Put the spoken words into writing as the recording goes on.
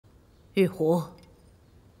玉壶，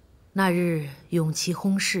那日永琪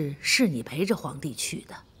薨逝是你陪着皇帝去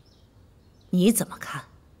的，你怎么看？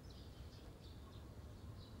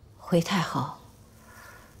回太后，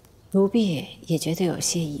奴婢也觉得有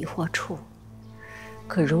些疑惑处。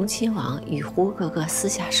可荣亲王与胡哥哥私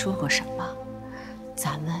下说过什么，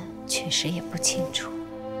咱们确实也不清楚。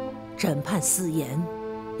审判私言，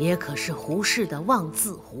也可是胡氏的妄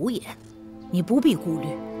自胡言，你不必顾虑，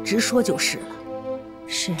直说就是了。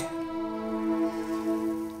是。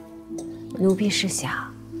奴婢是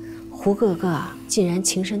想，胡哥哥既然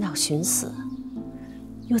情深到寻死，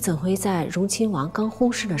又怎会在荣亲王刚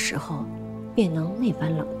薨逝的时候，便能那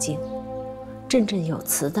般冷静，振振有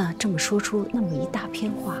词地这么说出那么一大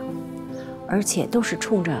篇话，而且都是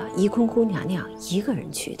冲着宜坤姑娘娘一个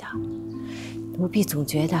人去的？奴婢总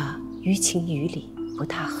觉得于情于理不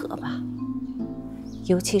大合吧。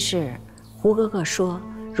尤其是胡哥哥说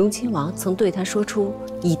荣亲王曾对他说出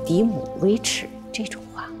以嫡母为耻这种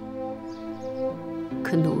话。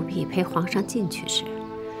可奴婢陪皇上进去时，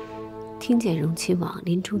听见荣亲王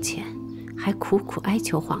临终前还苦苦哀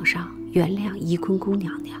求皇上原谅宜坤姑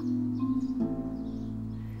娘娘。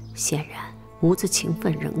显然母子情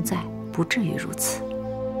分仍在，不至于如此。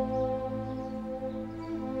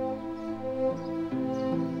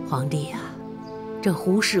皇帝呀，这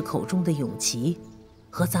胡氏口中的永琪，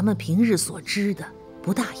和咱们平日所知的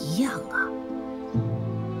不大一样啊。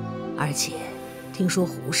而且听说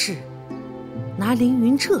胡氏拿凌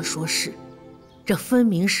云彻说事，这分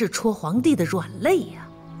明是戳皇帝的软肋呀。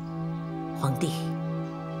皇帝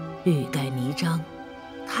欲盖弥彰，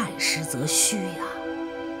太师则虚呀。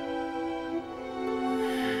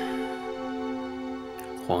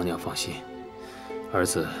皇娘放心，儿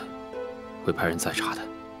子会派人再查的。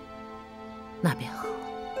那便好。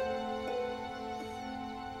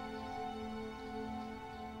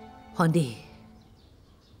皇帝，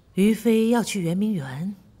于妃要去圆明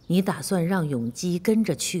园，你打算让永基跟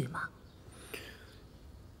着去吗？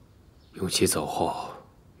永琪走后，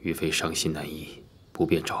于妃伤心难抑，不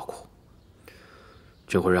便照顾。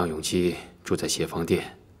朕会让永基住在协芳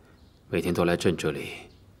殿，每天都来朕这里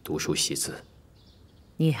读书习字。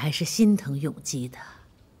你还是心疼永基的。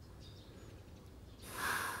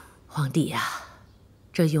皇帝呀，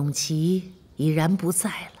这永琪已然不在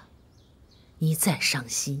了，你再伤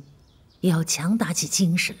心，也要强打起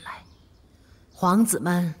精神来。皇子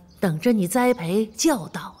们等着你栽培教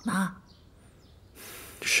导呢。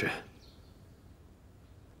是。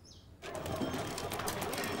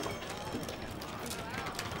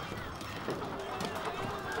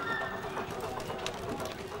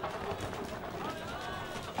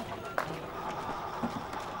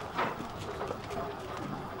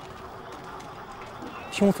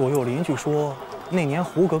听左右邻居说，那年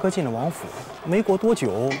胡格格进了王府，没过多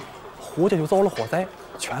久，胡家就遭了火灾，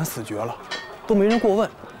全死绝了，都没人过问。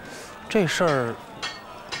这事儿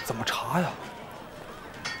怎么查呀？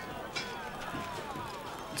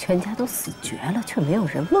全家都死绝了，却没有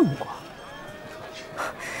人问过，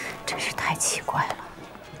真是太奇怪了。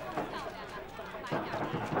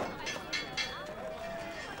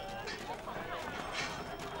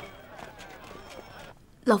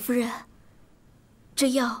老夫人，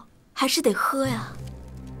这药还是得喝呀。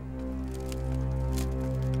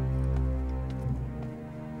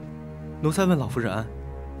奴才问老夫人安。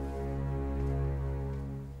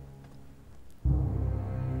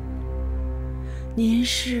您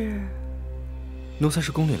是？奴才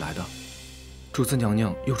是宫里来的，主子娘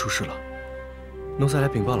娘又出事了，奴才来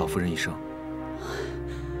禀报老夫人一声。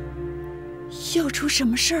又出什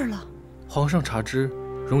么事儿了？皇上查知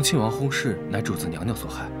荣亲王薨逝乃主子娘娘所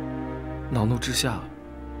害，恼怒之下，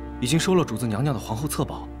已经收了主子娘娘的皇后册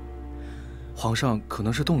宝。皇上可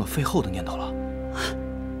能是动了废后的念头了。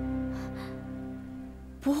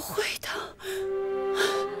不会的，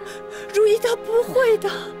如懿她不会的。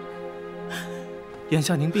眼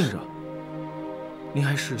下您病着，您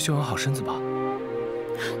还是休养好身子吧。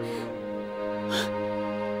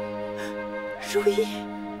如懿，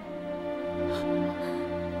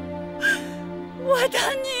我的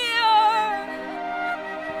女儿，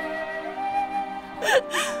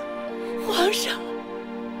皇上，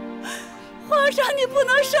皇上，你不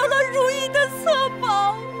能收了如懿的册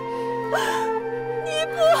宝，你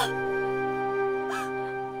不，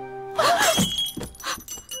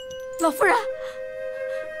老夫人。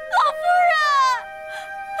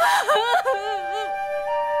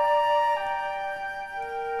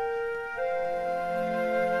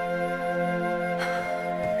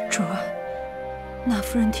主儿，那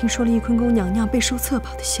夫人听说了宜坤宫娘娘被收册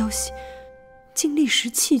宝的消息，竟立时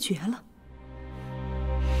气绝了。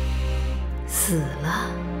死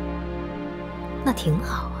了，那挺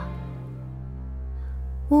好啊。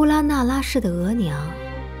乌拉那拉氏的额娘，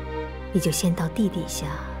你就先到地底下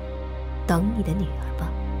等你的女儿吧。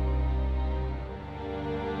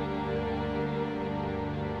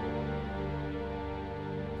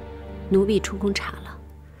奴婢出宫查了，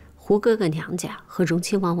胡哥哥娘家和荣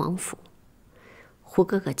亲王王府，胡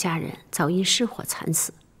哥哥家人早因失火惨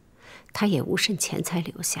死，他也无甚钱财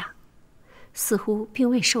留下，似乎并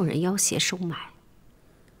未受人要挟收买。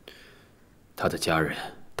他的家人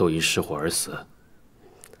都因失火而死，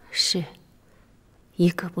是，一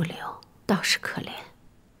个不留，倒是可怜。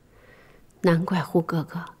难怪胡哥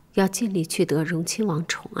哥要尽力去得荣亲王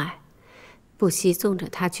宠爱，不惜纵着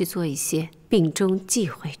他去做一些病中忌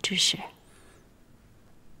讳之事。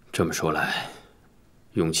这么说来，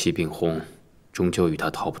永琪病薨，终究与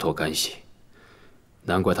他逃不脱干系，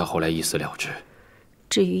难怪他后来一死了之。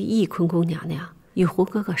至于翊坤宫娘娘与胡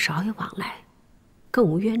哥哥少有往来，更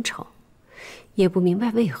无冤仇，也不明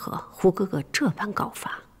白为何胡哥哥这般告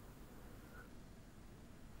发。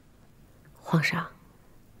皇上，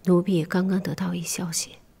奴婢刚刚得到一消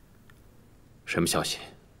息。什么消息？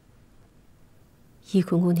翊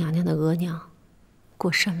坤宫娘娘的额娘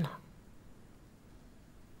过身了，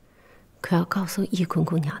可要告诉翊坤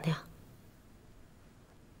宫娘娘。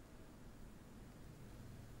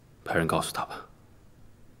派人告诉他吧。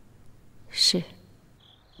是。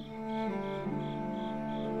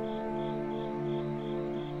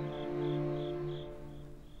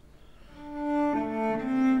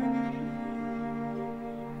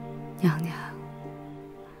娘娘，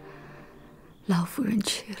老夫人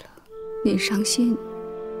去了，您伤心，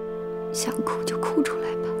想哭就哭出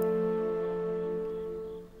来吧。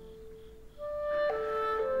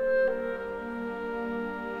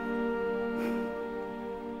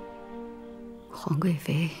皇贵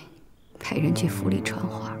妃派人去府里传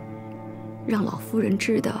话，让老夫人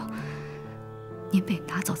知道您被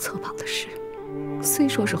拿走册宝的事。虽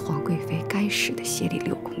说是皇贵妃该使的协理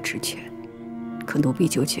六宫之权，可奴婢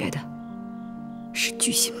就觉得是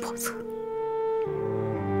居心叵测。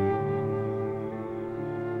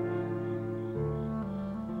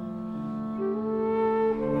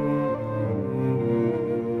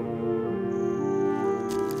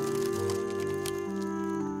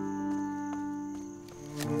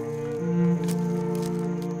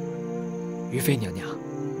于妃娘娘，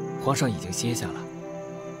皇上已经歇下了。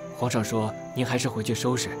皇上说您还是回去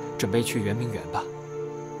收拾，准备去圆明园吧。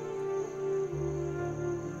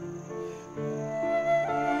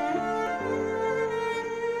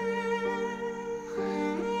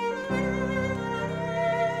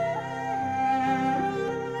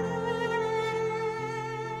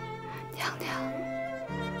娘娘，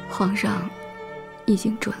皇上已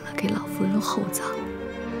经准了给老夫人厚葬，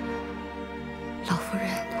老夫人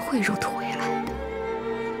会入土为安的。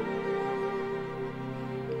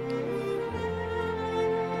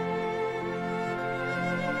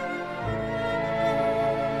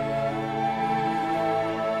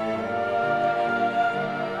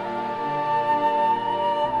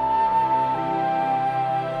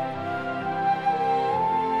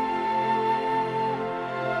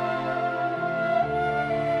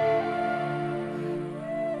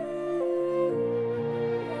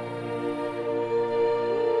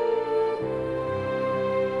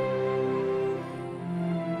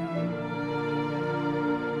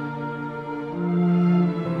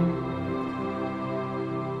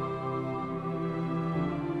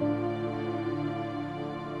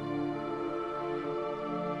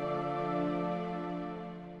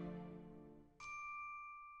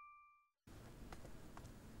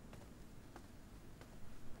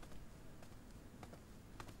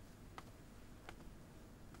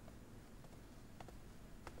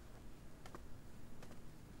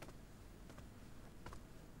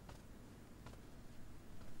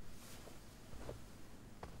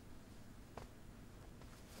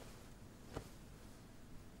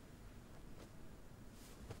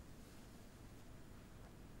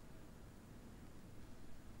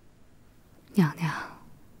娘娘，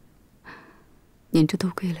您这都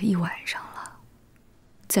跪了一晚上了，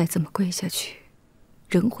再这么跪下去，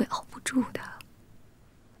人会熬不住的。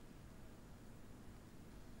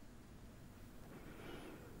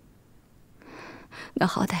那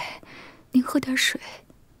好歹您喝点水。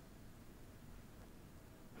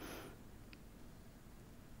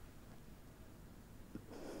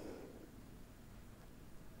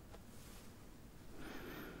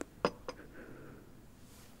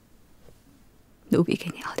奴婢给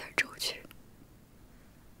你熬点粥去。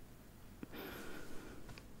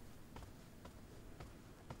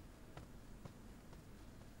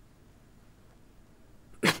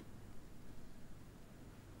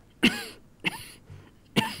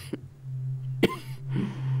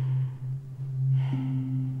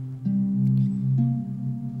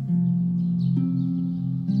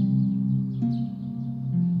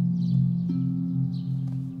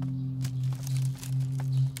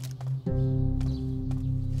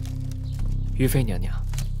于妃娘娘，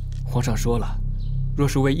皇上说了，若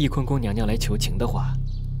是为翊坤宫娘娘来求情的话，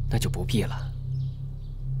那就不必了。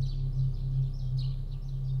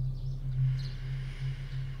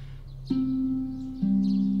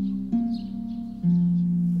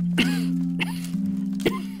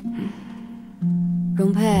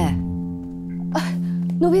容佩，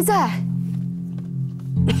奴婢在。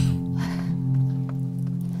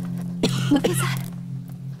奴婢在。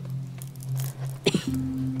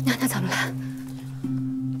娘娘怎么了？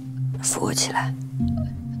扶我起来。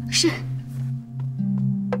是。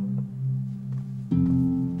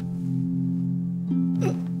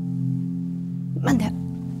慢点。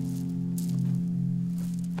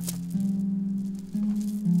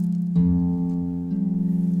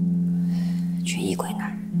去衣柜那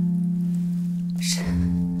儿。是。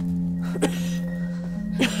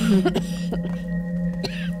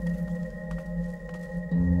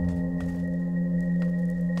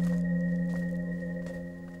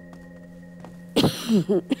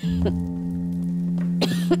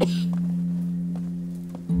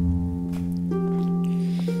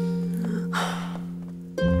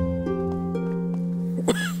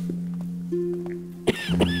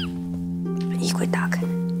衣柜打开。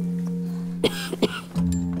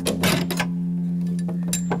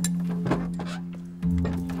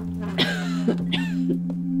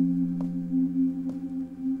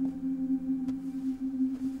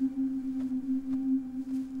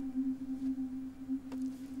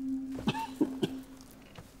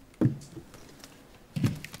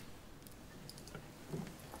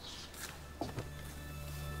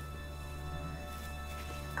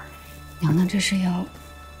娘娘这是要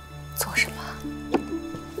做什么？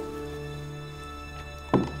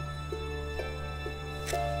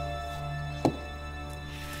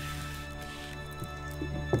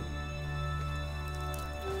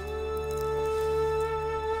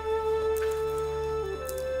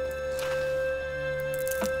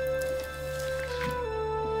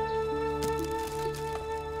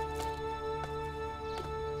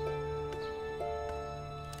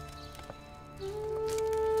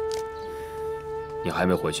你还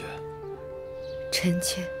没回去？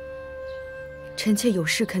臣妾有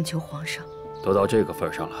事恳求皇上。都到这个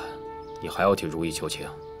份上了，你还要替如懿求情？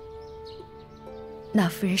那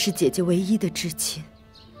夫人是姐姐唯一的至亲，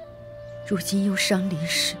如今忧伤离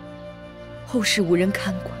世，后事无人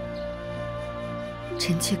看管。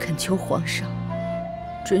臣妾恳求皇上，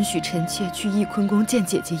准许臣妾去翊坤宫见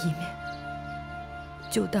姐姐一面，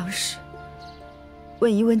就当是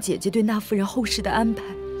问一问姐姐对那夫人后事的安排。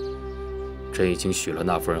朕已经许了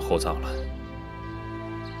那夫人厚葬了。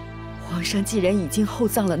皇上既然已经厚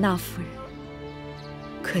葬了那夫人，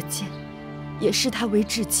可见也视她为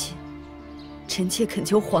至亲。臣妾恳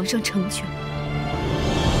求皇上成全。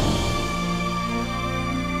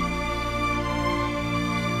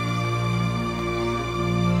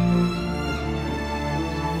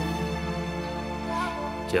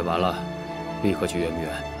解完了，立刻去圆明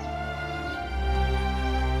园。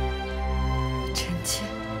臣妾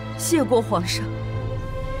谢过皇上。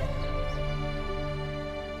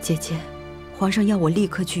姐姐，皇上要我立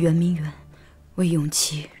刻去圆明园，为永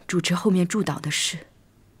琪主持后面祝祷的事。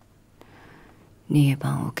你也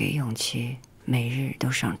帮我给永琪每日都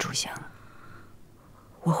上炷香。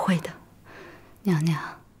我会的。娘娘，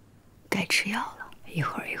该吃药了。一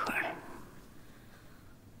会儿。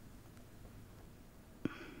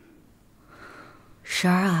12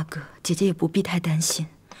阿哥，姐姐也不必太担心，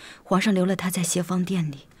皇上留了她在协芳殿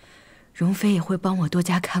里，容妃也会帮我多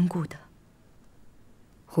加看顾的。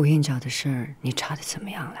胡云角的事儿，你查得怎么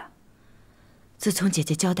样了？自从姐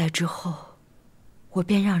姐交代之后，我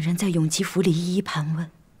便让人在永琪府里一一盘问。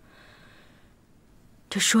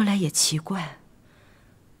这说来也奇怪，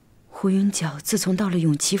胡云角自从到了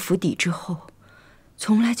永琪府邸之后，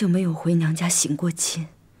从来就没有回娘家省过亲，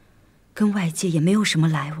跟外界也没有什么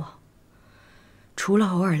来往。除了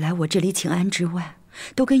偶尔来我这里请安之外，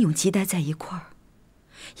都跟永琪待在一块儿，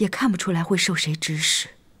也看不出来会受谁指使。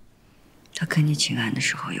他跟你请安的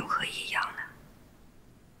时候有何异样呢？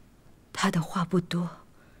他的话不多，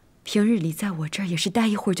平日里在我这儿也是待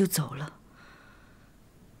一会儿就走了。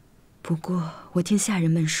不过我听下人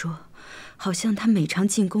们说，好像他每场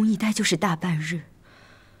进宫一待就是大半日。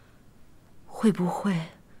会不会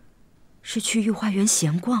是去御花园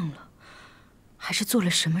闲逛了，还是做了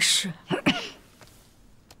什么事？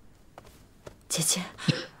姐姐，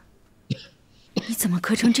你怎么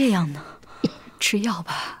咳成这样呢？吃药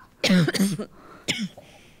吧。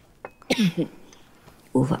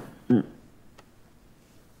无妨。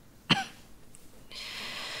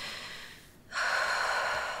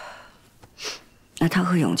那他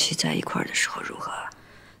和永琪在一块儿的时候如何？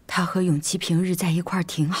他和永琪平日在一块儿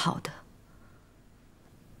挺好的，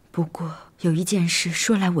不过有一件事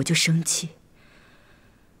说来我就生气。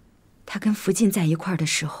他跟福晋在一块儿的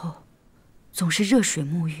时候，总是热水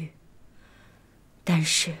沐浴，但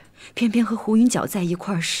是偏偏和胡云角在一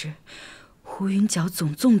块儿时，胡云角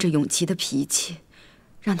总纵着永琪的脾气，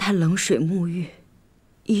让他冷水沐浴，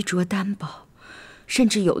衣着单薄，甚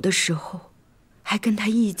至有的时候还跟他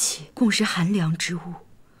一起共食寒凉之物。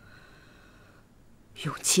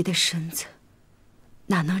永琪的身子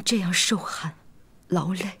哪能这样受寒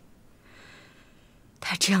劳累？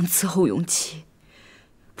他这样伺候永琪，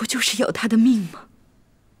不就是要他的命吗？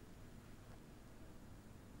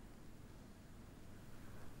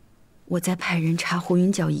我在派人查胡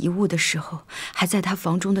云角遗物的时候，还在他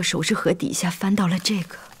房中的首饰盒底下翻到了这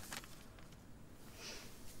个。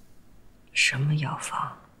什么药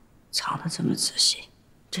方，藏得这么仔细？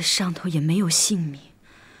这上头也没有姓名，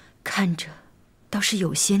看着倒是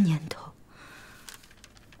有些年头。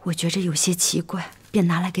我觉着有些奇怪，便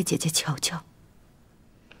拿来给姐姐瞧瞧。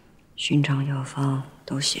寻常药方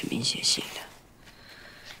都写明写姓的，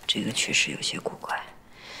这个确实有些古怪。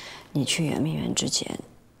你去圆明园之前，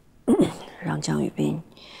让江宇彬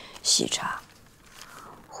细查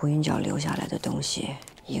胡云角留下来的东西，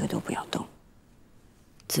一个都不要动，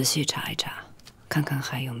仔细查一查，看看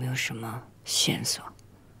还有没有什么线索。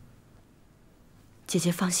姐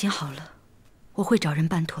姐放心好了，我会找人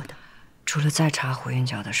办妥的。除了再查胡云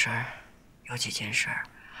角的事儿，有几件事儿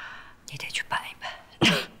你得去办一办。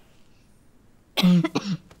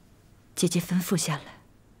姐姐吩咐下来，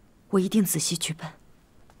我一定仔细去办。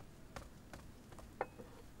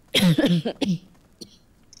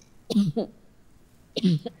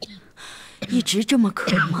一直这么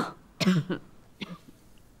渴吗？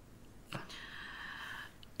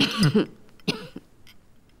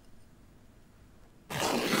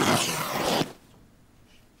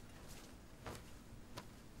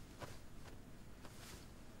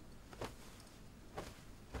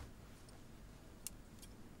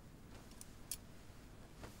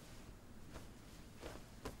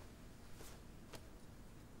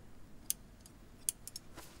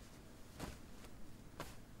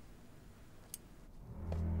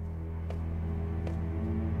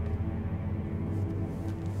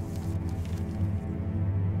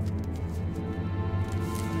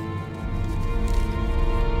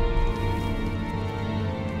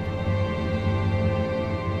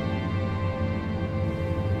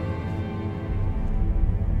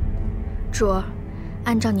主儿，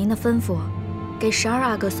按照您的吩咐，给12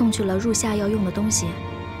阿哥送去了入夏要用的东西。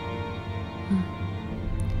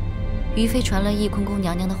于妃传了翊坤宫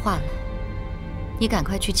娘娘的话来，你赶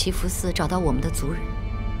快去祈福寺找到我们的族人，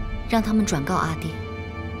让他们转告阿爹，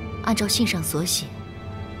按照信上所写，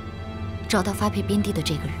找到发配边地的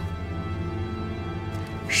这个人。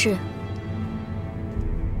是。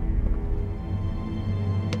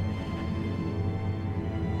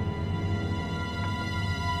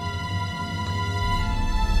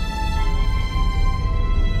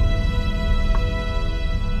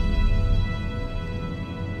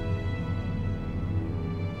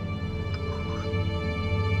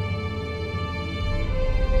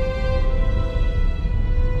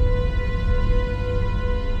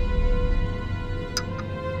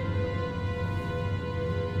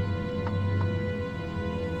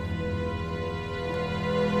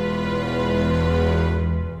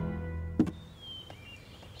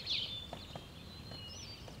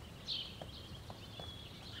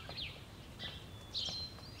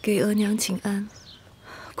给额娘请安。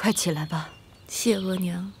快起来吧。谢额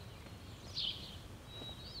娘。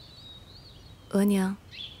额娘，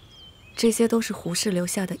这些都是胡氏留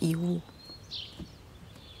下的遗物。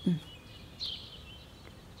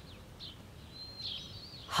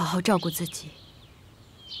好好照顾自己。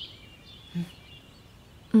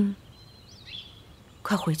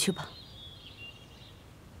快回去吧。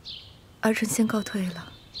儿臣先告退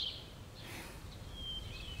了。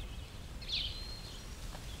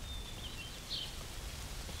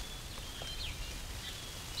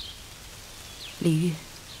李煜，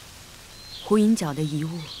胡云角的遗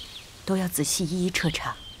物都要仔细一一彻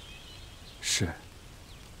查。是。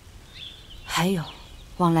还有，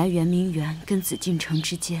往来圆明园跟紫禁城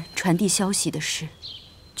之间传递消息的事，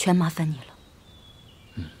全麻烦你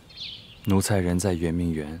了。奴才人在圆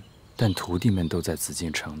明园，但徒弟们都在紫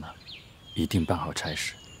禁城呢，一定办好差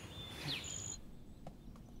事。